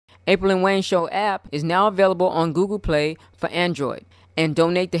April and Wayne Show app is now available on Google Play for Android. And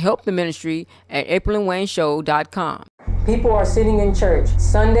donate to help the ministry at aprilandwayneshow.com. People are sitting in church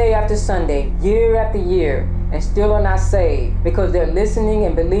Sunday after Sunday, year after year, and still are not saved because they're listening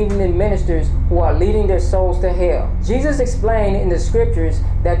and believing in ministers who are leading their souls to hell. Jesus explained in the scriptures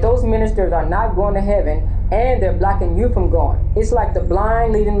that those ministers are not going to heaven and they're blocking you from going. It's like the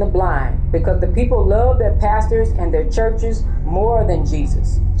blind leading the blind because the people love their pastors and their churches more than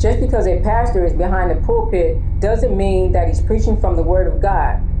Jesus. Just because a pastor is behind the pulpit doesn't mean that he's preaching from the Word of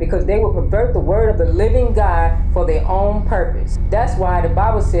God, because they will pervert the Word of the living God for their own purpose. That's why the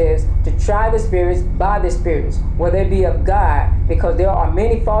Bible says to try the spirits by the spirits, whether they be of God, because there are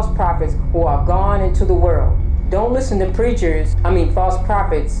many false prophets who are gone into the world. Don't listen to false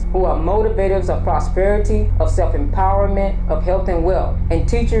prophets who are motivators of prosperity, of self-empowerment, of health and wealth, and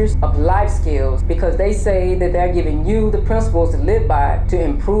teachers of life skills, because they say that they're giving you the principles to live by to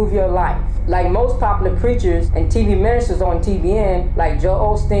improve your life. Like most popular preachers and TV ministers on TBN, like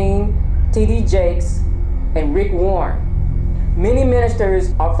Joel Osteen, T.D. Jakes, and Rick Warren. Many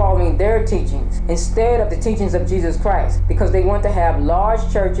ministers are following their teachings instead of the teachings of Jesus Christ because they want to have large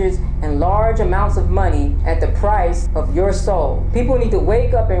churches and large amounts of money at the price of your soul. People need to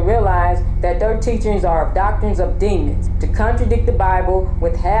wake up and realize that their teachings are doctrines of demons to contradict the Bible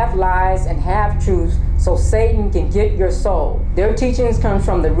with half lies and half truths so Satan can get your soul. Their teachings come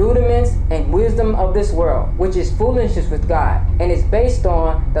from the rudiments and wisdom of this world, which is foolishness with God, and is based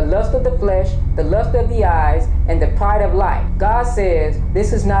on the lust of the flesh, the lust of the eyes, and the pride of life. God says,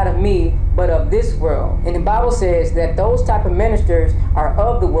 this is not of me, but of this world. And the Bible says that those type of ministers are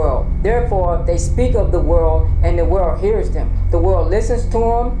of the world. Therefore, they speak of the world, and the world hears them. The world listens to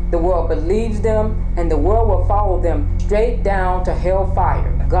them, the world believes them, and the world will follow them straight down to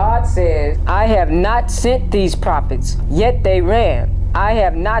hellfire. God says, I have not sent these prophets, yet they ran. I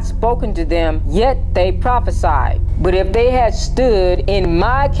have not spoken to them, yet they prophesied. But if they had stood in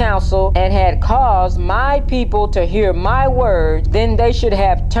my counsel and had caused my people to hear my words, then they should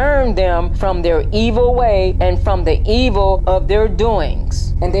have turned them from their evil way and from the evil of their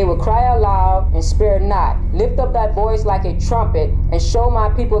doings. And they will cry aloud and spare not. Lift up that voice like a trumpet and show my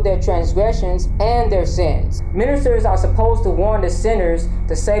people their transgressions and their sins. Ministers are supposed to warn the sinners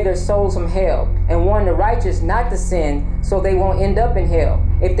to save their souls from hell, and warn the righteous not to sin so they won't end up in hell.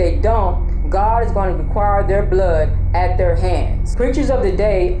 If they don't, God is going to require their blood at their hands. Preachers of the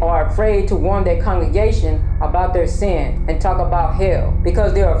day are afraid to warn their congregation about their sin and talk about hell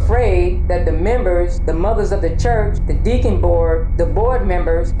because they're afraid that the members, the mothers of the church, the deacon board, the board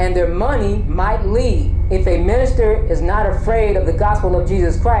members, and their money might leave. If a minister is not afraid of the gospel of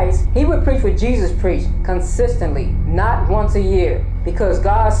Jesus Christ, he would preach what Jesus preached consistently, not once a year. Because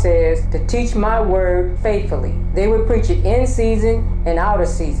God says to teach my word faithfully. They would preach it in season and out of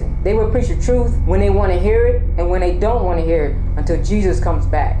season. They would preach the truth when they want to hear it and when they don't want to hear it until Jesus comes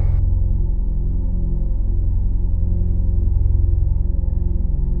back.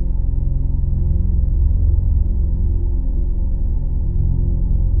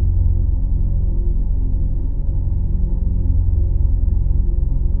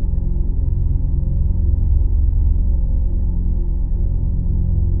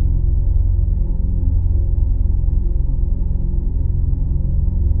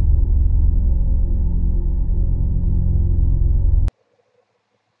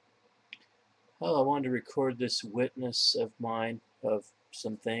 Well, I wanted to record this witness of mine of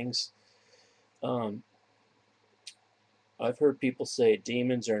some things. I've heard people say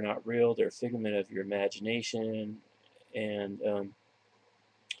demons are not real, they're a figment of your imagination, and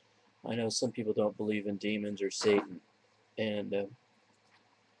I know some people don't believe in demons or Satan, and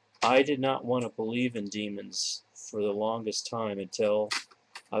I did not want to believe in demons for the longest time until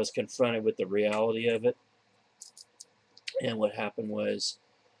I was confronted with the reality of it. And what happened was,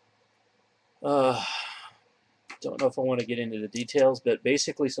 don't know if I want to get into the details, but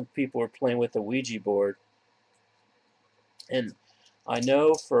basically some people were playing with a Ouija board. And I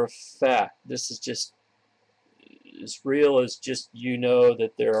know for a fact, this is just as real as just you know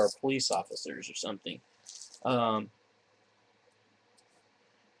that there are police officers or something.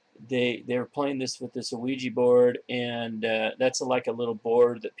 They were playing this with this Ouija board, and that's like a little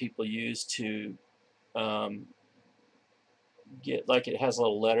board that people use to get, like, it has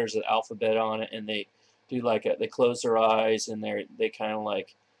little letters of the alphabet on it, and they do like they close their eyes and they kind of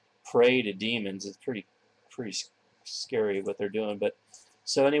like pray to demons. It's pretty scary what they're doing. But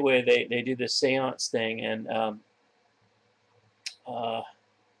so anyway, they do this seance thing, and what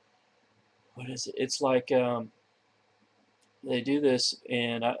is it? It's like they do this,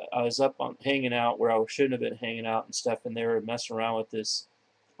 and I was up on hanging out where I shouldn't have been hanging out and stuff, and they were messing around with this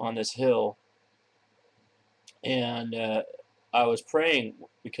on this hill, and I was praying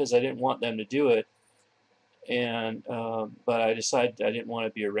because I didn't want them to do it, and but I decided I didn't want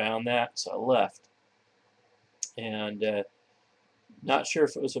to be around that, so I left. And not sure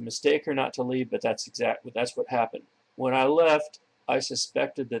if it was a mistake or not to leave, but that's what happened. When I left, I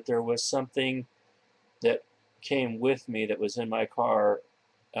suspected that there was something that came with me that was in my car.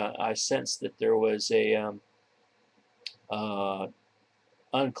 I sensed that there was a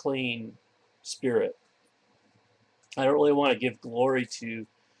unclean spirit. I don't really want to give glory to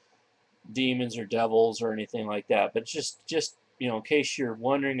demons or devils or anything like that, but just you know, in case you're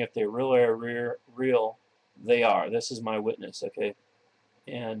wondering if they really are real, they are. This is my witness, okay?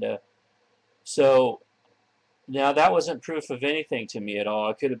 And so now that wasn't proof of anything to me at all.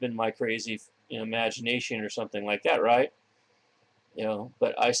 It could have been my crazy, you know, imagination or something like that, right? You know,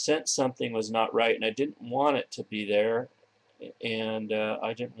 but I sensed something was not right, and I didn't want it to be there, and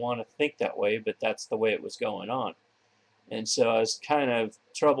I didn't want to think that way, but that's the way it was going on. And so I was kind of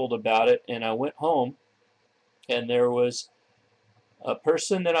troubled about it, and I went home, and there was a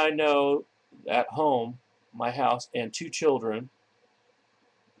person that I know at home, my house, and 2 children,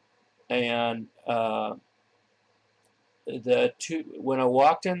 and when I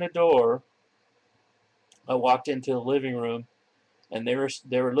walked in the door, I walked into the living room, and they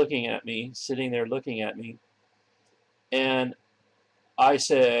were looking at me, sitting there looking at me, and I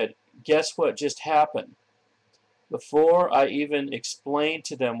said, "Guess what just happened?" Before I even explained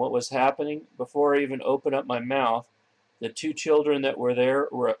to them what was happening, before I even opened up my mouth, the 2 children that were there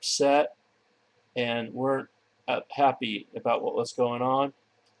were upset and weren't happy about what was going on.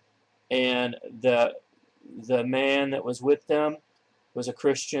 And the man that was with them was a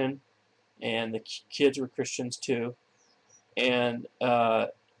Christian, and the kids were Christians too. And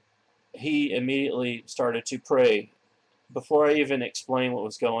he immediately started to pray before I even explained what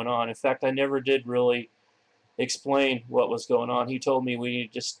was going on. In fact, I never did really explain what was going on. He told me we need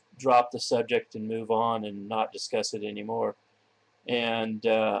to just drop the subject and move on and not discuss it anymore. And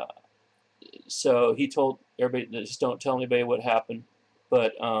so he told everybody, just don't tell anybody what happened.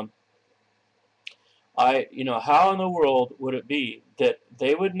 But you know, how in the world would it be that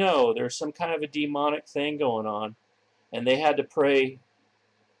they would know there's some kind of a demonic thing going on, and they had to pray,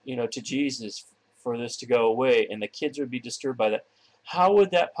 you know, to Jesus for this to go away, and the kids would be disturbed by that? How would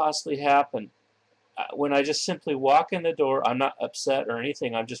that possibly happen? When I just simply walk in the door, I'm not upset or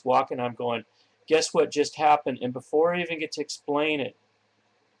anything. I'm just walking. I'm going, guess what just happened? And before I even get to explain it,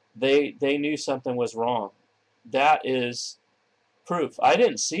 they knew something was wrong. That is proof. I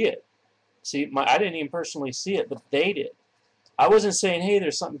didn't see it. See, I didn't even personally see it, but they did. I wasn't saying, hey,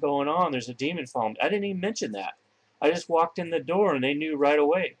 there's something going on. There's a demon following me. I didn't even mention that. I just walked in the door, and they knew right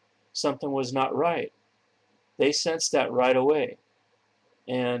away something was not right. They sensed that right away.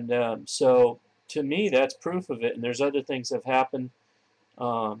 And so to me, that's proof of it. And there's other things that have happened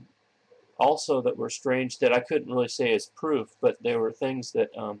also that were strange that I couldn't really say as proof, but there were things that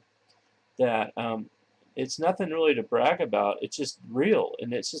it's nothing really to brag about. It's just real,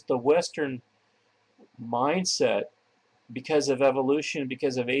 and it's just the Western mindset. Because of evolution,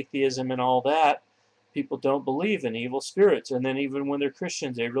 because of atheism and all that, people don't believe in evil spirits. And then even when they're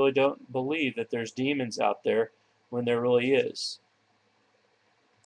Christians, they really don't believe that there's demons out there when there really is.